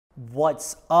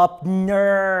What's up,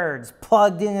 nerds?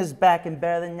 Plugged In is back and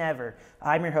better than ever.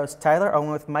 I'm your host, Tyler,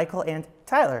 along with Michael and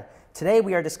Tyler. Today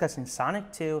we are discussing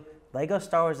Sonic 2, Lego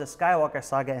Star Wars The Skywalker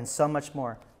Saga, and so much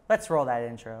more. Let's roll that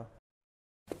intro.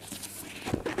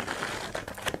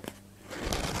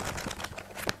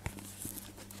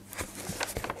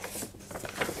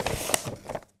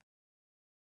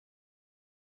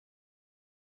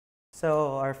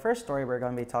 So our first story we're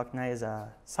going to be talking tonight is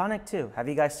Sonic 2. Have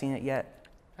you guys seen it yet?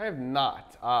 I have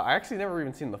not. I actually never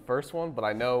even seen the first one, but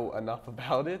I know enough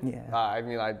about it. Yeah.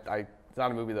 It's not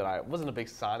a movie that I wasn't a big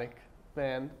Sonic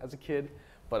fan as a kid,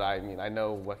 but I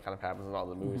know what kind of happens in all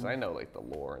the movies. I know like the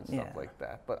lore and stuff like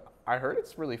that. But I heard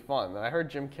it's really fun, and I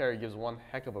heard Jim Carrey gives one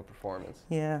heck of a performance.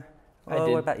 Yeah.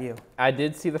 What about you? I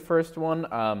did see the first one.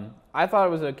 I thought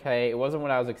it was okay. It wasn't what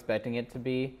I was expecting it to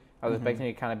be. I was expecting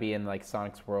it to kind of be in like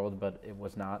Sonic's world, but it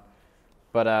was not.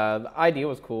 But the idea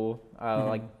was cool.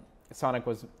 Like Sonic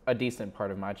was a decent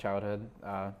part of my childhood.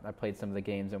 I played some of the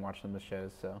games and watched some of the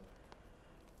shows. So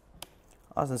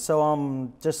awesome.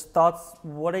 So just thoughts.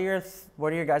 What are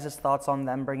your guys' thoughts on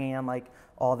them bringing in like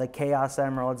all the Chaos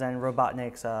Emeralds and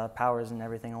Robotnik's powers and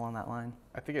everything along that line?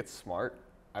 I think it's smart.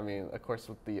 I mean, of course,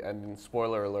 with the ending,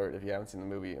 spoiler alert if you haven't seen the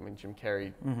movie, I mean, Jim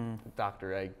Carrey,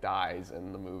 Dr. Egg, dies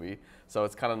in the movie. So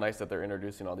it's kind of nice that they're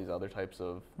introducing all these other types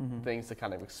of things to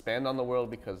kind of expand on the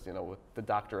world because, you know, with the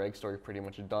Dr. Egg story pretty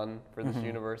much done for this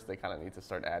universe, they kind of need to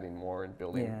start adding more and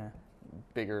building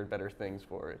bigger, better things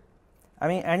for it. I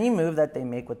mean, any move that they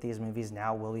make with these movies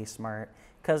now will be smart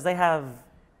because they have,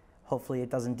 hopefully it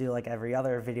doesn't do like every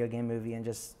other video game movie and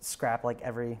just scrap like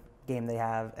every game they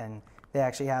have, and they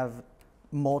actually have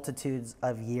multitudes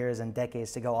of years and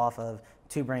decades to go off of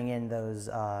to bring in those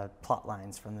plot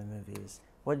lines from the movies.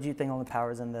 What did you think on the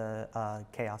powers and the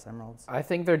Chaos Emeralds? I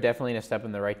think they're definitely a step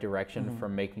in the right direction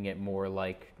from making it more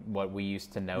like what we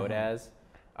used to know it as.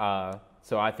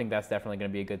 So I think that's definitely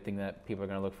going to be a good thing that people are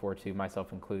going to look forward to,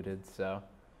 myself included. So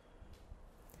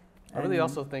I really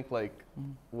also think like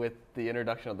with the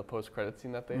introduction of the post-credit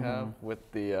scene that they have with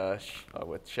the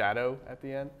with Shadow at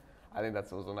the end, I think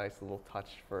that was a nice little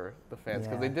touch for the fans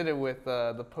because they did it with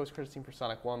the post-credit scene for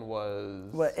Sonic 1 was.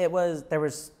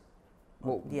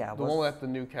 Well, the one with the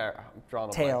new character. I'm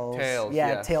drawing Tails. Tails. Yeah,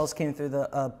 yes. Tails came through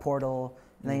the portal,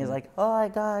 and then he's like, "Oh, I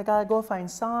gotta go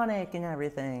find Sonic and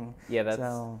everything." Yeah,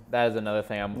 that is another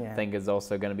thing I think is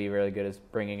also going to be really good is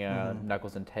bringing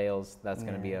Knuckles and Tails. That's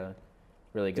going to be a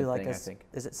really good thing, I think.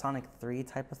 Is it Sonic 3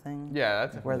 type of thing? Yeah,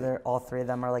 that's where all three of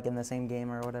them are like in the same game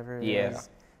or whatever. Yeah.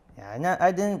 Yeah,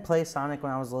 I didn't play Sonic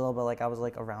when I was little, but like I was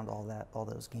like around all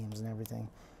those games and everything.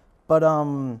 But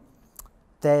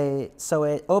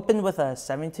it opened with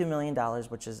 $72 million,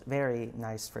 which is very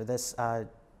nice for this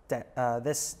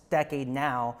this decade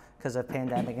now because of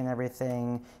pandemic and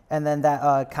everything. And then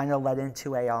that kind of led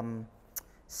into a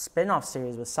spin-off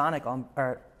series with Sonic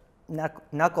or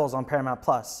Knuckles on Paramount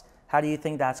Plus. How do you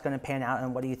think that's going to pan out,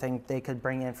 and what do you think they could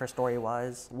bring in for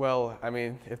story-wise? Well, I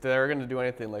mean, if they're going to do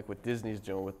anything like what Disney's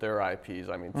doing with their IPs,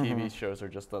 I mean, TV shows are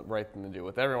just the right thing to do.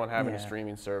 With everyone having a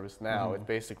streaming service now, it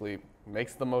basically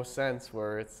makes the most sense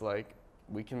where it's like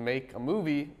we can make a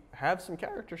movie, have some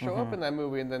characters show up in that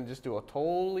movie, and then just do a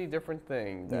totally different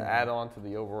thing to add on to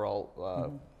the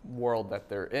overall world that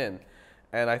they're in.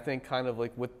 And I think kind of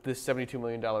like with this $72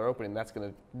 million opening, that's going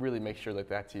to really make sure that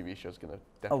that TV show is going to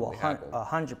definitely happen.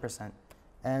 100%.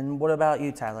 And what about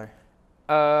you, Tyler?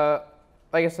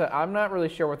 Like I said, I'm not really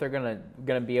sure what they're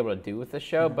gonna be able to do with the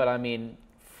show, but I mean,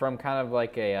 from kind of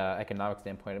like a economic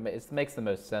standpoint, it makes the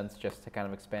most sense just to kind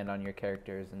of expand on your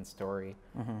characters and story.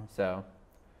 So,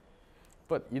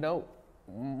 but you know,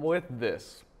 with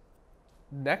this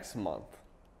next month,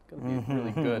 it's going to be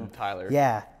really good, Tyler.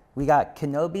 Yeah. We got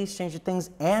Kenobi, Stranger Things,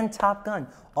 and Top Gun,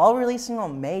 all releasing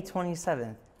on May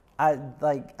 27th.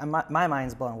 My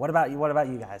mind's blown. What about you? What about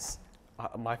you guys?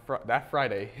 That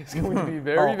Friday is going to be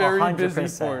very, very busy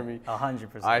for me.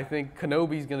 100%. I think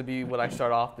Kenobi's going to be what I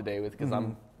start off the day with because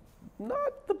I'm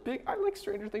not the big. I like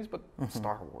Stranger Things, but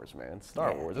Star Wars, man,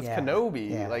 Star Wars. It's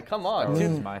Kenobi. Yeah. Like, come on,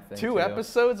 two too.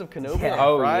 episodes of Kenobi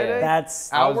on Friday.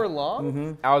 That's hour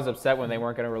long. I was upset when they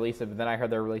weren't going to release it, but then I heard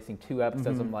they're releasing 2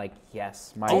 episodes. I'm like,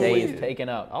 yes, my day is taken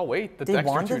up. I'll wait. Did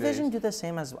WandaVision do the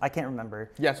same as? I can't remember.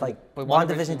 Yes, but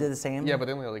WandaVision did the same. Yeah, but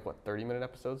they only had like what 30-minute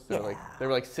episodes. They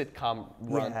were like sitcom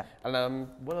run. Yeah. And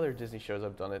what other Disney shows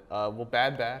have done it? Well,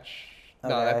 Bad Batch. No,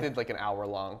 that did like an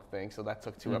hour-long thing, so that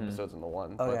took 2 episodes into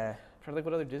one. Okay. But I'm trying to think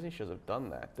what other Disney shows have done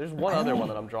that. There's one other one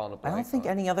that I'm drawing a blank I don't think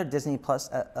any other Disney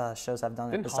Plus shows have done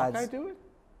it Didn't besides. Hawkeye do it?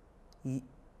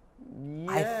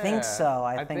 Yeah, I think so.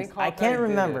 I think I Hawkeye can't did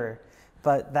remember,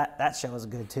 but that show was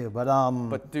good too.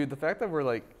 But dude, the fact that we're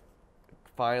like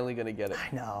finally going to get it.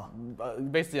 I know.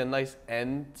 Basically a nice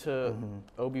end to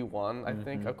Obi-Wan, I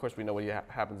think. Of course, we know what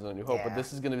happens in A New Hope, but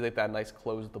this is going to be like that nice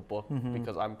close the book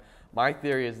because my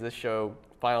theory is this show,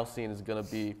 final scene is going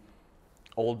to be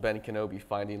old Ben Kenobi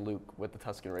finding Luke with the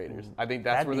Tusken Raiders. I think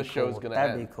that's where the show's going to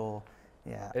end. That'd be cool.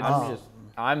 Yeah.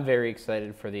 I'm very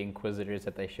excited for the Inquisitors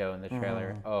that they show in the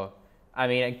trailer. Oh, I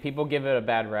mean, people give it a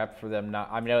bad rap for them not.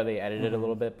 I know they edited it a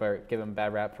little bit, but give them a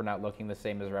bad rap for not looking the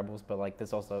same as Rebels. But like,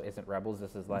 this also isn't Rebels.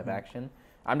 This is live action.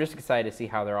 I'm just excited to see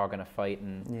how they're all going to fight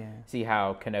and see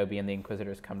how Kenobi and the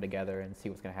Inquisitors come together and see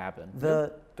what's going to happen.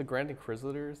 The Grand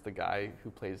Inquisitors, the guy who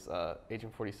plays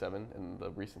Agent 47 in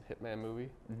the recent Hitman movie.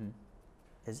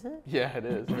 Is it? Yeah, it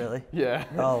is. Really? Yeah.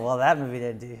 Oh well, that movie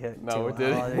didn't do too well, it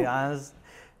didn't. to be honest.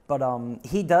 But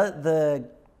he does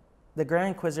the Grand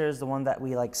Inquisitor is the one that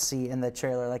we like see in the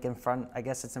trailer, like in front. I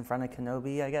guess it's in front of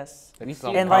Kenobi. I guess.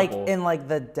 In like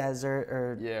the desert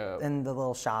or in the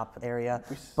little shop area.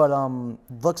 But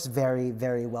looks very,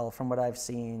 very well from what I've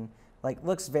seen. Like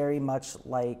looks very much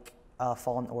like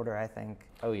Fallen Order, I think.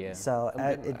 Oh yeah. So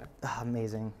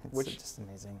amazing. It's just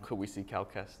amazing. Could we see Cal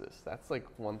Kestis? That's like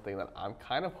one thing that I'm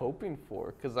kind of hoping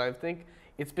for because I think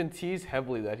it's been teased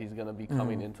heavily that he's going to be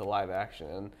coming into live action,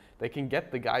 and they can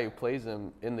get the guy who plays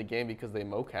him in the game because they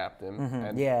mocapped him,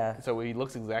 and so he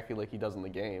looks exactly like he does in the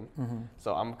game.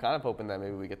 So I'm kind of hoping that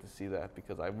maybe we get to see that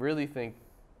because I really think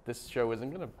this show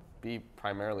isn't going to be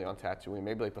primarily on Tatooine.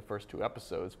 Maybe like the first 2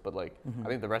 episodes, but like I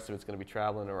think the rest of it's going to be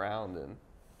traveling around and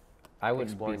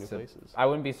exploring new places. I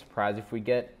wouldn't be surprised if we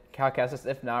get Cal Kestis.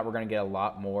 If not, we're going to get a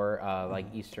lot more like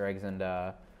Easter eggs and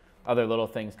other little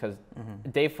things because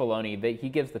Dave Filoni, he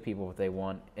gives the people what they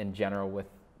want in general with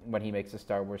when he makes the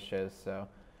Star Wars shows. So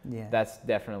that's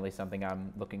definitely something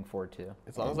I'm looking forward to.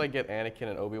 As long as I get Anakin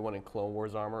and Obi-Wan in Clone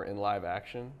Wars armor in live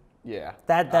action,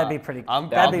 that'd be pretty.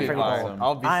 That'd be pretty awesome. cool.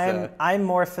 I'll be set. I'm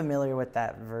more familiar with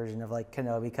that version of like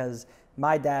Kenobi because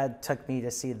my dad took me to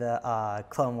see the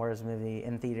Clone Wars movie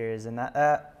in theaters, and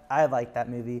I like that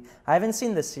movie. I haven't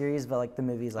seen the series, but like the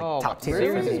movie's like top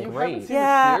tier for me. Great.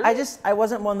 Yeah, I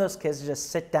wasn't one of those kids to just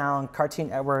sit down Cartoon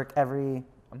Network every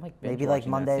maybe like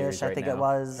Monday-ish, I think it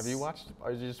was. Have you watched?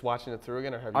 Are you just watching it through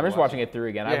again, or have you? I'm just watching it through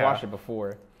again. I've watched it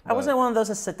before. I wasn't one of those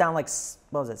to sit down like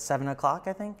what was it, 7 o'clock?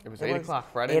 I think it was 8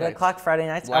 o'clock Friday nights. 8 o'clock Friday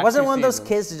nights. I wasn't one of those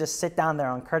kids to just sit down there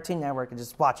on Cartoon Network and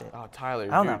just watch it. Oh, Tyler,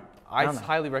 I don't know. I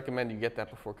highly recommend you get that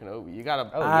before Kenobi. You got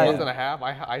a month and a half.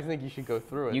 I think you should go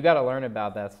through it. You got to learn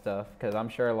about that stuff because I'm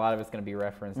sure a lot of it's going to be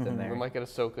referenced in there. We might get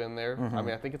Ahsoka in there. I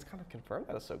mean, I think it's kind of confirmed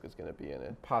that Ahsoka's going to be in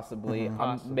it. Possibly.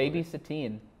 Maybe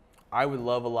Satine. I would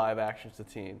love a live action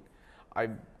Satine. I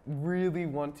really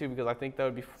want to because I think that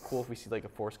would be cool if we see like a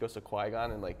Force Ghost of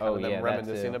Qui-Gon and like kind of them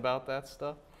reminiscing about that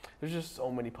stuff. There's just so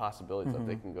many possibilities that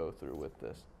they can go through with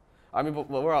this. I mean, but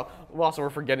we're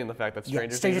forgetting the fact that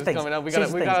Stranger Things is coming out. We gotta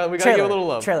give it a little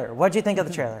love. Trailer. What do you think of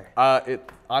the trailer? It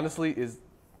honestly is.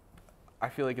 I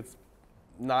feel like it's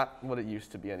not what it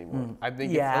used to be anymore. I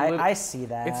think I see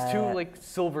that. It's too like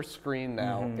silver screen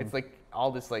now. It's like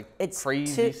all this like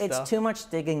crazy stuff. It's too much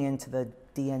digging into the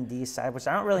D&D side, which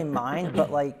I don't really mind,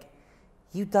 but like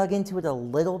you dug into it a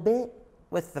little bit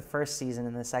with the first season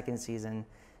and the second season.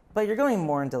 But you're going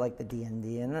more into like the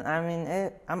D&D, and I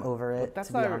mean, I'm over it. But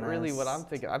that's not really what I'm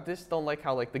thinking. I just don't like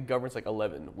how like the government's like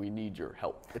 11. We need your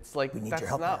help. It's like that's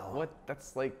not what.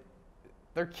 That's like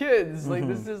they're kids. Like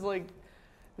this is like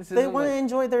they want to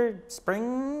enjoy their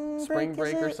spring break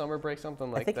or summer break, something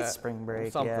like that. I think it's spring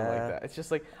break. Something like that. It's just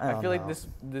like I feel like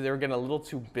they were getting a little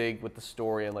too big with the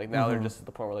story, and like now they're just at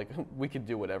the point where like we could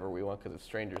do whatever we want because it's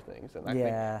Stranger Things, and I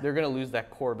think they're gonna lose that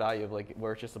core value of like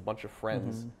where it's just a bunch of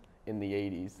friends. In the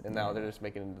 80s, and now they're just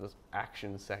making it into this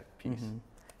action set piece.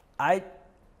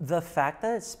 The fact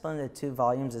that it's split into 2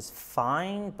 volumes is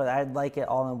fine, but I'd like it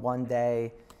all in one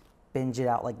day, binge it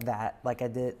out like that, like I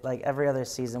did. Like every other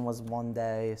season was one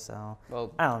day, so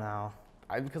I don't know.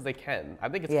 Because they can. I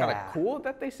think it's kind of cool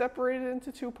that they separated it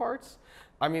into 2 parts.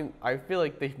 I mean, I feel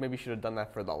like they maybe should have done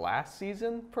that for the last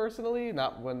season, personally,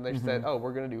 not when they said, oh,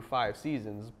 we're going to do 5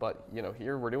 seasons, but you know,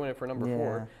 here we're doing it for number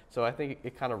 4. So I think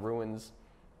it kind of ruins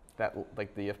that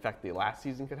like the effect the last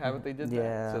season could have if they did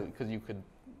that. So because you could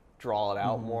draw it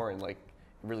out more and like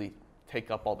really take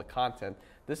up all the content.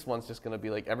 This one's just going to be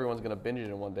like everyone's going to binge it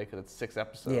in one day because it's 6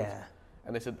 episodes. Yeah.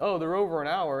 And they said, oh, they're over an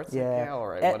hour. It's like, yeah, all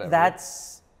right, whatever.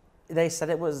 They said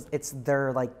it's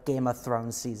their like Game of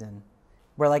Thrones season.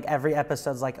 Where like every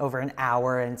episode's like over an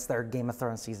hour and it's their Game of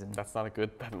Thrones season. That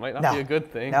might not be a good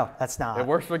thing. No, that's not. It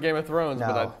works for Game of Thrones,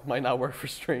 but that might not work for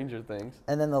Stranger Things.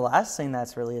 And then the last thing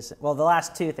that's released, the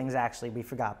last 2 things actually we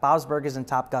forgot. Bob's Burgers and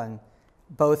Top Gun,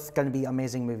 both going to be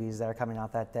amazing movies that are coming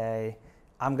out that day.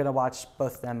 I'm gonna watch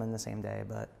both of them in the same day,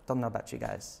 but don't know about you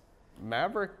guys.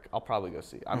 Maverick, I'll probably go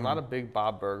see. I'm not a big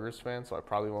Bob Burgers fan, so I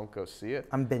probably won't go see it.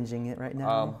 I'm binging it right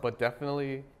now. But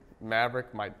definitely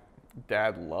Maverick. My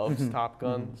dad loves Top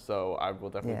Gun, so I will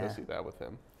definitely go see that with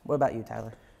him. What about you,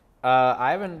 Tyler?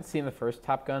 I haven't seen the first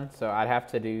Top Gun, so I'd have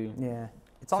to do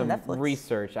It's on some Netflix.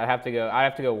 research. I have to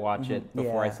go watch it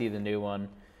before I see the new one.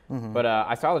 But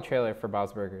I saw the trailer for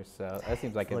Bob's Burgers, so that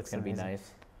seems like it's gonna be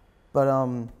nice. But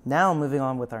now moving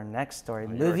on with our next story, a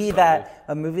movie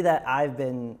that I've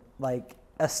been like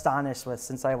astonished with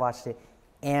since I watched it,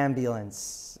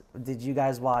 Ambulance. Did you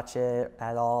guys watch it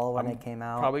at all when it came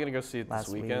out? Probably gonna go see it this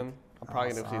weekend. I'm probably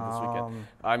gonna go see it this weekend.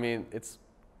 I mean, it's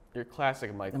your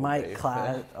classic Michael Bay.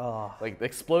 Like the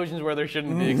explosions where there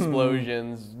shouldn't be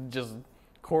explosions, just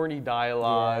corny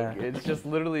dialogue. Yeah. It's just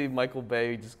literally Michael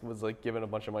Bay just was like given a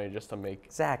bunch of money just to make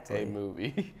a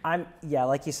movie.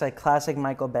 Like you said, classic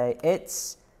Michael Bay.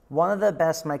 It's one of the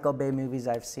best Michael Bay movies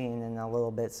I've seen in a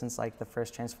little bit since like the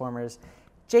first Transformers.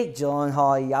 Jake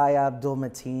Gyllenhaal, Yahya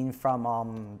Abdul-Mateen from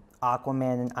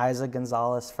Aquaman, and Isa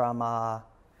Gonzalez from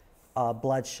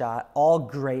Bloodshot. All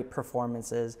great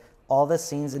performances. All the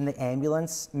scenes in the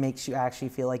ambulance makes you actually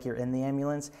feel like you're in the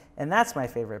ambulance, and that's my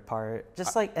favorite part.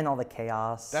 Just like in all the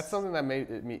chaos. That's something that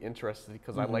made me interested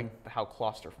because I like how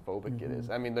claustrophobic it is.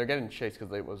 I mean, they're getting chased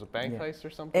because it was a bank heist or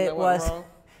something that went wrong.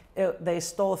 They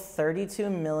stole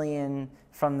 $32 million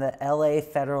from the LA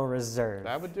Federal Reserve.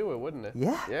 That would do it, wouldn't it?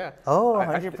 Yeah. Yeah. Oh,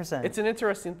 100%. It's an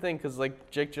interesting thing because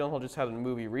like Jake Gyllenhaal just had a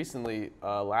movie recently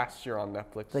last year on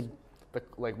Netflix.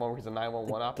 Like one where he's a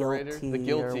 911 operator, the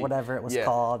Guilty, or whatever it was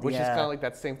called, which is kind of like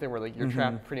that same thing where like you're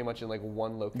trapped pretty much in like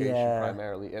one location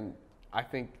primarily, and I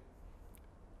think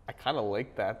I kind of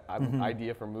like that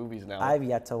idea for movies now. I've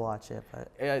yet to watch it,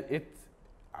 but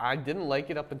I didn't like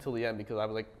it up until the end because I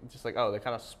was like, oh, they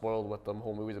kind of spoiled what the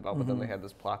whole movie's about, but then they had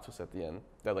this plot twist at the end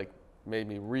that like made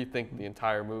me rethink the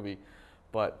entire movie.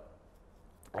 But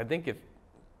I think if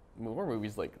more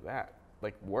movies like that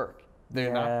like work.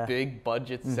 They're not big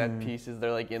budget set pieces.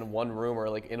 They're like in one room or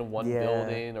like in one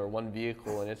building or one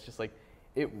vehicle, and it's just like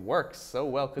it works so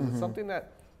well because it's something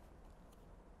that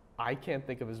I can't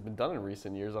think of has been done in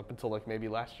recent years up until like maybe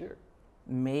last year.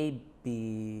 No,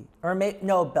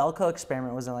 Belko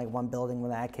Experiment was in like one building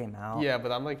when that came out. Yeah,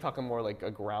 but I'm like talking more like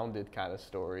a grounded kind of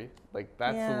story. Like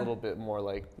that's a little bit more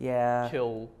like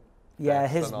kill. Yeah,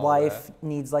 his wife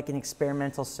needs like an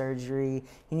experimental surgery.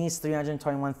 He needs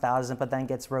 $321,000, but then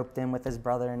gets roped in with his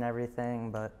brother and everything.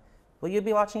 But will you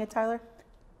be watching it, Tyler?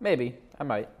 Maybe I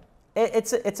might.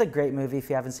 It's a great movie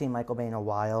if you haven't seen Michael Bay in a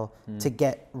while to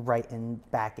get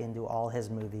back into all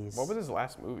his movies. What was his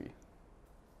last movie?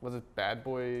 Was it Bad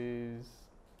Boys?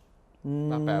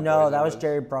 Not Bad Boys. No, that was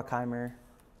Jerry Bruckheimer.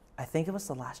 I think it was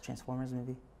the last Transformers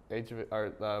movie.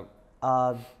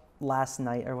 Last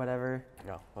Night or whatever.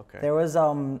 Oh, okay. There was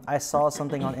I saw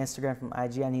something on Instagram from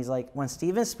IGN. He's like, when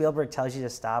Steven Spielberg tells you to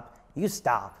stop, you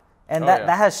stop. And that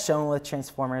has shown with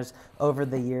Transformers over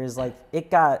the years. Like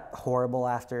it got horrible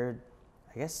after,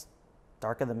 I guess,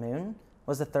 Dark of the Moon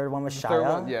was the third one with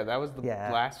Shia. That was the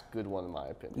last good one in my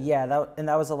opinion. Yeah,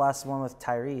 that was the last one with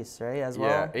Tyrese, right? As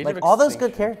well. Age like of all those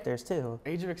good characters too.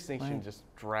 Age of Extinction just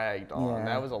dragged on. Yeah.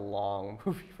 That was a long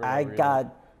movie for I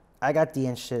got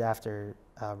de-interested after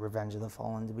Revenge of the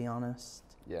Fallen, to be honest.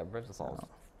 Yeah, Revenge of the Fallen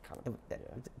kind of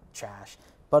trash.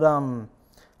 But on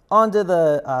to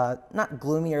the not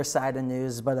gloomier side of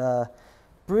news, but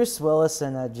Bruce Willis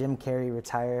and Jim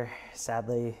Carrey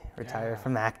sadly retire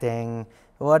from acting.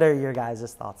 What are your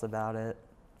guys' thoughts about it?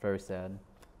 Very sad.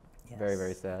 Yes. Very,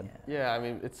 very sad. Yeah, I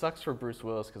mean, it sucks for Bruce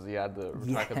Willis because he had to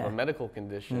retire because of a medical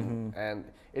condition, and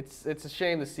it's a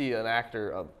shame to see an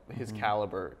actor of his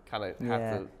caliber kind of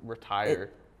have to retire.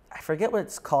 I forget what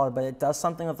it's called, but it does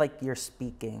something with like your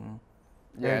speaking.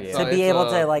 To be able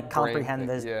to like comprehend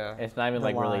this. Yeah. It's not even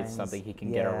like really something he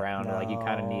can get around, or like you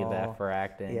kind of need that for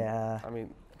acting. Yeah. I mean,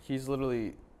 he's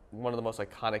literally one of the most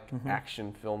iconic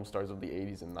action film stars of the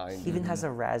 80s and 90s. He even has a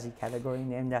Razzie category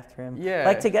named after him. Yeah.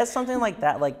 Like to get something like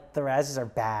that, like the Razzies are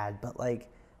bad, but like,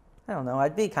 I don't know,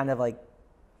 I'd be kind of like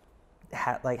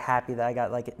happy that I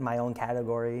got like my own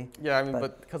category. Yeah, I mean,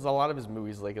 but because a lot of his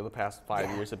movies like in the past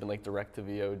 5 years have been like direct to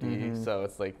VOD, so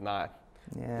it's like not,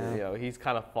 you know, he's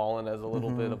kind of fallen as a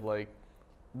little bit of like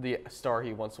the star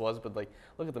he once was, but like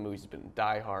look at the movies he's been in,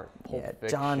 Die Hard, Pulp Fiction,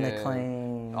 John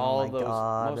McClane, all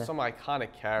those some iconic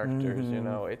characters. You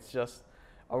know, it's just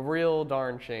a real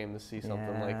darn shame to see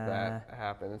something like that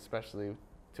happen, especially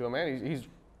to a man. He's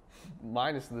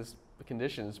minus this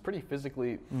condition is pretty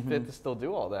physically fit to still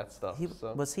do all that stuff.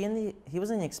 Was he in the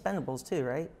Expendables too,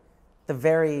 right? the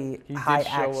very He high did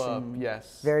show action, up,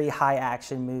 yes. very high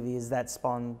action movies that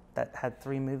had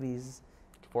 3 movies.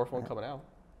 4th one coming out.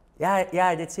 Yeah,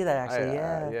 I did see that actually.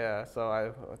 Yeah.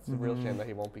 So it's a real shame that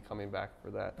he won't be coming back for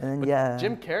that. And but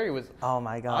Jim Carrey was oh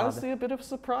my God, honestly a bit of a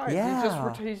surprise.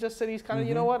 Yeah. He just said he's kind of,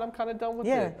 you know what, I'm kind of done with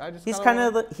Yeah, it. I just he's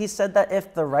kinda he said that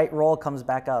if the right role comes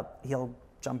back up, he'll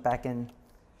jump back in.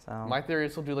 So my theory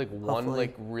is he'll do like one hopefully.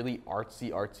 like really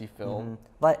artsy film.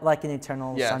 like an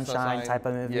Eternal Sunshine type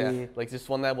of movie. Yeah, like just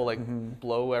one that will like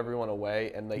blow evereveryone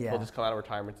away, and like Yeah. he'll just come out of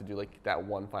retirement to do like that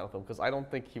one final film. Because I don't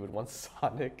think he would want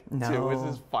Sonic 2 No. as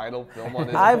his final film on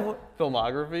his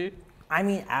filmography. I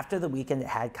mean, after the weekend, it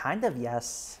had kind of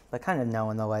yes, but kind of no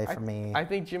in the way for me. I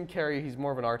think Jim Carrey, he's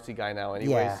more of an artsy guy now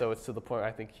anyway, Yeah. so it's to the point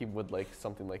I think he would like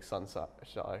something like Sunshine.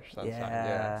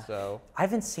 Yeah. So I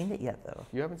haven't seen it yet though.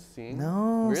 you haven't seen?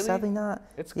 No, Really? sadly not.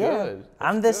 It's Yeah. good.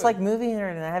 I'm It's this good. like movie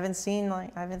nerd, and I haven't seen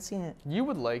it. You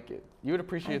would like it. You would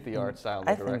appreciate the art style and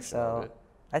the I direction think so. of it.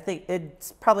 I think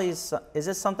it's probably is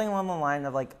it something along the line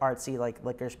of like artsy, like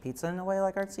licorice pizza in a way,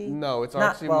 like artsy? No, it's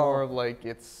Not- artsy well, more of like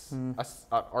it's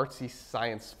a artsy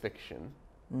science fiction.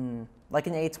 Like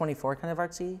an A24 kind of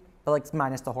artsy, but like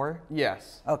minus the horror.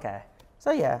 Yes. Okay,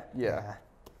 so yeah. Yeah.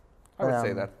 I would say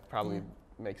Um, that probably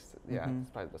makes it's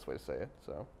probably the best way to say it.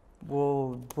 So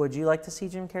Well, would you like to see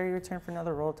Jim Carrey return for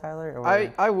another role, Tyler? Or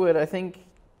I would. I think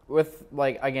with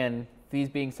like again these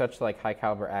being such like high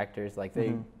caliber actors, like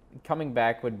they coming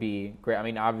back would be great. I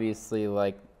mean, obviously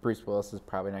like Bruce Willis is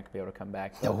probably not gonna be able to come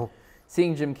back. But No.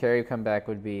 seeing Jim Carrey come back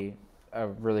would be a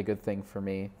really good thing for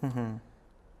me.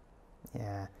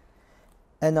 Yeah.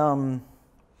 And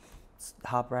let's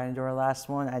hop right into our last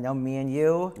one. I know me and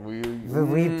you, we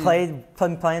been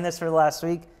playing this for the last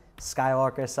week.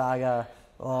 Skywalker Saga.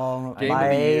 Game of the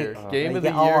year. Game of the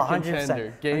year 100%.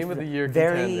 contender. Game of the year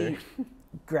Very contender.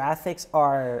 graphics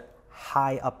are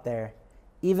high up there.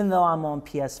 Even though I'm on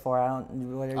PS4, I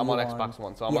don't. What are I'm you on Xbox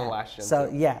One, so I'm on last gen. So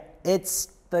too. yeah, it's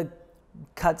the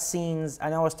cutscenes. I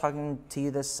know I was talking to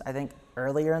you this I think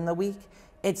earlier in the week.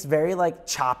 It's very like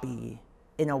choppy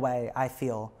in a way. I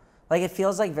feel like it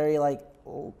feels like very like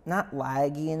not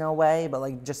laggy in a way, but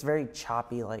like just very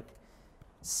choppy like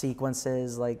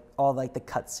sequences. Like all like the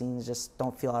cutscenes just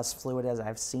don't feel as fluid as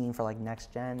I've seen for like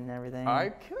next gen and everything.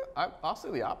 I'll say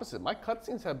the opposite. My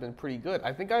cutscenes have been pretty good.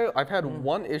 I think I've had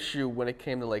one issue when it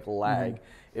came to like lag.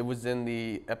 It was in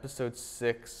the episode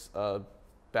 6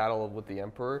 battle with the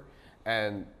Emperor,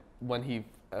 and when he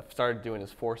started doing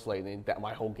his Force lightning, that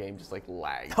my whole game just like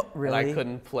lagged. Oh, really? And I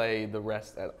couldn't play the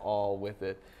rest at all with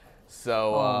it.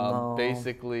 So no.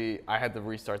 basically, I had to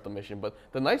restart the mission. But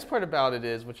the nice part about it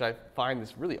is, which I find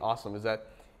is really awesome, is that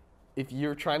if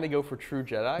you're trying to go for True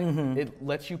Jedi, it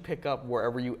lets you pick up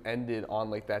wherever you ended on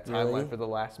like that timeline Really? for the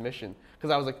last mission.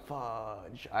 Because I was like,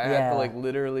 fudge. I had Yeah. to like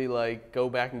literally like go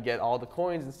back and get all the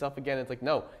coins and stuff again. It's like,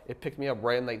 no, it picked me up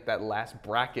right in like that last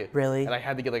bracket. Really? And I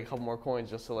had to get like a couple more coins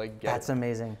just to like get That's it.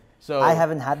 amazing. So I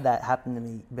haven't had that happen to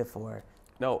me before.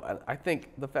 No, and I think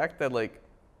the fact that like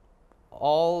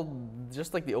all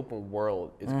just like the open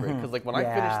world is great, because like when I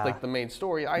finished Yeah. like the main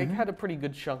story, I had a pretty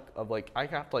good chunk of like I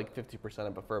got to like 50%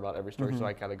 of it for about every story, so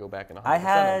I gotta go back and 100%. I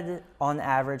had on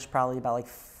average probably about like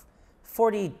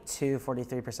 42,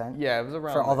 43%. Yeah, it was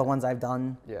around for all the there. ones I've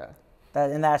done. Yeah.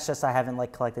 And that's just I haven't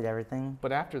like collected everything.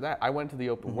 But after that, I went to the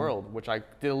open world, which I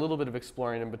did a little bit of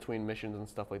exploring in between missions and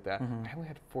stuff like that. I only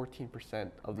had 14%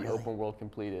 of the open world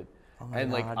completed. Oh my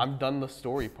And like God. I'm done the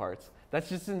story parts. That's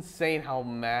just insane how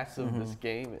massive this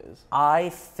game is. I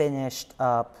finished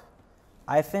up.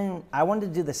 I wanted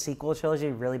to do the sequel trilogy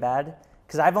really bad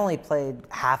because I've only played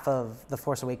half of the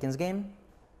Force Awakens game,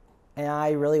 and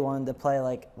I really wanted to play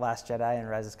like Last Jedi and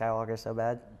Rise of Skywalker so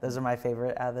bad. Those are my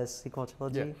favorite out of this sequel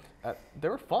trilogy. Yeah. They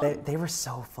were fun. They were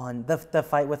so fun. The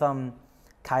fight with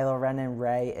Kylo Ren and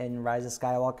Rey in Rise of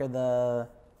Skywalker,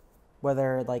 where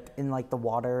they're like in like the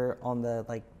water on the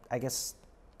like I guess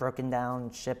broken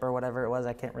down ship or whatever it was.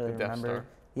 I can't really The Death remember. Star.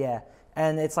 Yeah,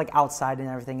 and it's like outside and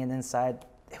everything, and inside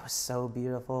it was so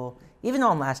beautiful. Even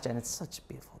on Last Gen, it's such a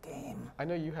beautiful game. I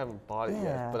know you haven't bought it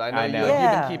Yeah. yet, but I I know, know. you've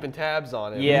Yeah. been keeping tabs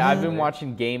on it. Yeah, I've been recently.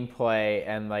 watching gameplay,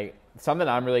 and like something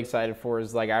I'm really excited for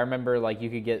is like I remember like you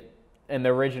could get in the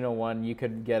original one you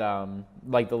could get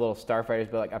like the little starfighters,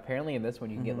 but like apparently in this one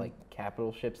you can get like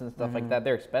capital ships and stuff like that.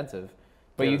 They're expensive,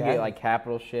 but you can Yeah. get like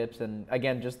capital ships, and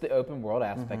again just the open world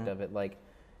aspect of it. Like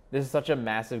this is such a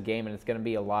massive game, and it's going to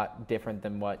be a lot different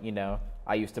than what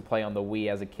I used to play on the Wii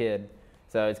as a kid.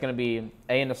 So it's going to be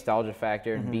a nostalgia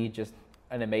factor, and B just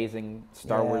an amazing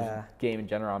Star Wars Yeah. game in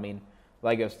general. I mean,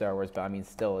 Lego Star Wars, but I mean,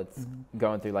 still, it's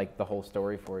going through like the whole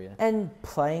story for you. And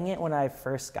playing it when I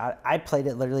first got it, I played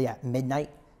it literally at midnight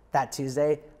that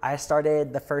Tuesday, I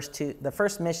started the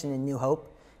first mission in New Hope,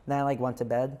 and then I like went to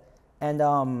bed, and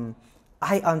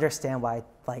I understand why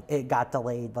like it got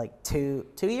delayed like two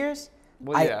years.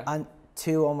 Well, yeah.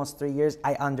 2 almost 3 years.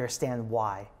 I understand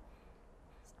why.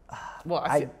 Well,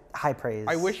 high praise.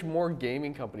 I wish more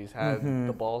gaming companies had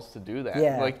the balls to do that.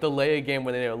 Yeah. Like delay a game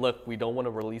when they know, look, we don't want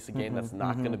to release a game that's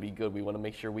not going to be good. We want to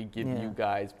make sure we give you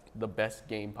guys the best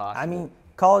game possible. I mean,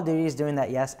 Call of Duty is doing that.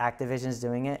 Yes, Activision's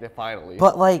doing it. Yeah, finally.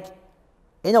 But like,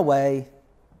 in a way,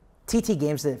 TT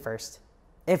Games did it first.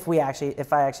 If I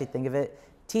actually think of it,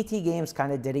 TT Games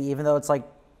kind of did it, even though it's like,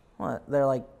 what, they're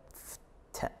like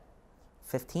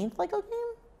 15th Lego game,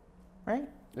 right?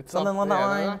 It's something along that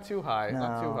line. Not too high. No.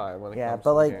 Not too high when it yeah, comes but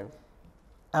to like, the game.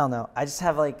 I don't know. I just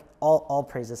have like all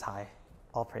praise is high.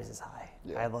 All praise is high.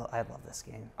 Yeah. I love this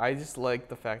game. I just like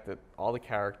the fact that all the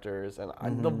characters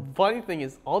and the funny thing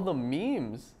is all the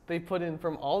memes they put in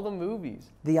from all the movies.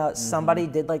 The somebody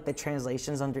did like the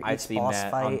translations under I've each seen boss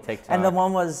that on fight, TikTok. and the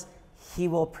one was he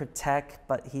will protect,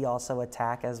 but he also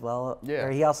attack as well. Yeah.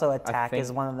 Or he also attack think-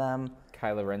 is one of them.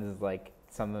 Kylo Ren's is like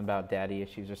something about daddy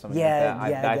issues or something Yeah,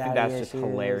 like that. I think daddy that's just issues.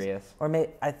 hilarious. Or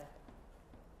maybe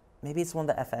it's one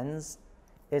of the FNs.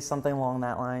 Is something along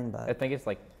that line, but I think it's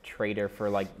like traitor for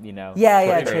like, you know.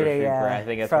 Traitor, Trooper. yeah. I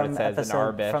think that's from what it says in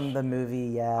Arabic. from the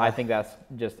movie, yeah. I think that's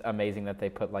just amazing that they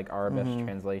put like Arabic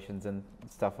translations and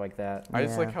stuff like that. I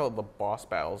just Yeah. like how the boss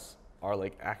battles are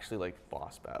like actually like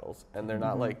boss battles, and they're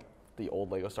not like the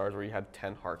old Lego Stars where you had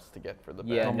 10 hearts to get for the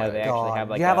battle. Yeah, Oh no, my they God. actually have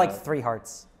like you have like 3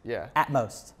 hearts Yeah, at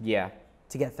most yeah.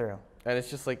 to get through. and it's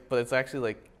just like, but it's actually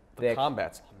like the They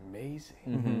combat's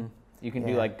amazing. You can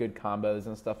do Yeah. like good combos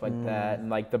and stuff like that, and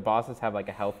like the bosses have like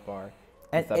a health bar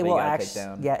And stuff it that will you gotta actually, take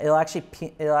down. yeah,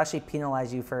 it'll actually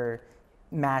penalize you for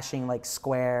mashing like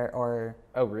square or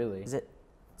Oh really? is it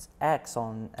it's X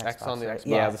on Xbox? X on the right? Xbox.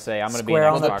 Yeah, I would say I'm gonna Square be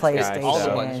an on the Xbox guy. PlayStation. All the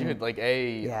so- buttons you had like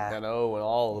A Yeah. and O and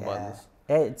all the Yeah. buttons.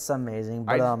 It's amazing,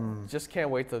 but I just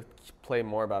can't wait to play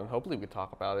more about it. And hopefully we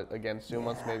talk about it again soon.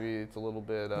 Once Yeah. maybe it's a little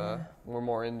bit we're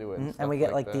more into it. and we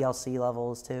get like that. DLC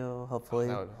levels too, hopefully.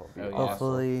 That would be Oh, yeah. awesome.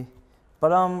 Hopefully. But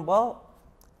well,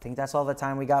 I think that's all the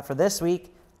time we got for this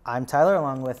week. I'm Tyler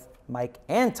along with Mike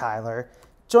and Tyler.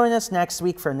 Join us next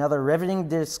week for another riveting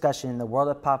discussion in the world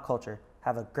of pop culture.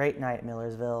 Have a great night,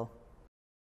 Millersville.